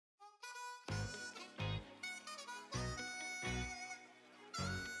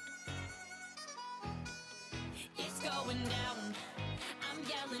going down. I'm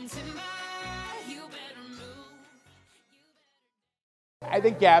yelling timber, you better move. I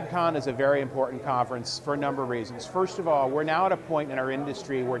think GABBCON is a very important conference for a number of reasons. First of all, we're now at a point in our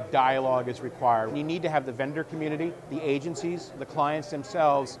industry where dialogue is required. You need to have the vendor community, the agencies, the clients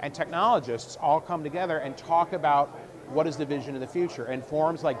themselves, and technologists all come together and talk about what is the vision of the future. And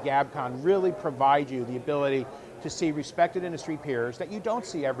forums like GABBCON really provide you the ability to see respected industry peers that you don't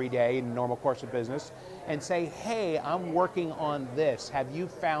see every day in the normal course of business and say, hey, I'm working on this. Have you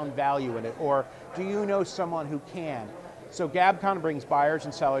found value in it? Or do you know someone who can? So GABBCON brings buyers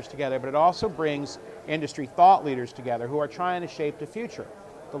and sellers together, but it also brings industry thought leaders together who are trying to shape the future.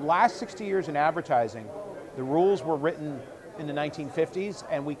 The last 60 years in advertising, the rules were written in the 1950s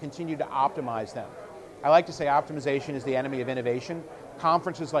and we continue to optimize them. I like to say optimization is the enemy of innovation.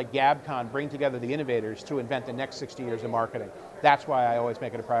 Conferences like GABBCON bring together the innovators to invent the next 60 years of marketing. That's why I always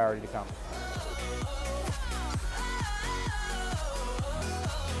make it a priority to come.